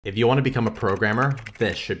If you want to become a programmer,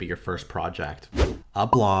 this should be your first project. A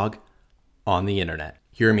blog on the internet.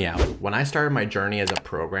 Hear me out. When I started my journey as a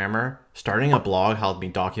programmer, starting a blog helped me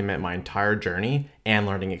document my entire journey and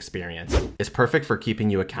learning experience. It's perfect for keeping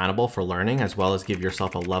you accountable for learning as well as give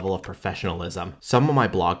yourself a level of professionalism. Some of my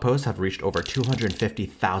blog posts have reached over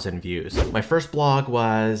 250,000 views. My first blog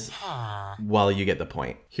was, well, you get the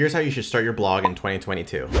point. Here's how you should start your blog in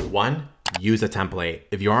 2022. 1. Use a template.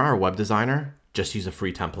 If you aren't a web designer, just use a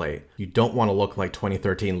free template. You don't want to look like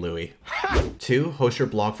 2013 Louis. 2. Host your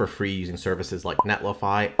blog for free using services like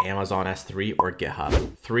Netlify, Amazon S3, or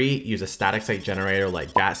GitHub. 3. Use a static site generator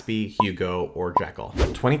like Gatsby, Hugo, or Jekyll.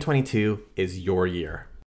 2022 is your year.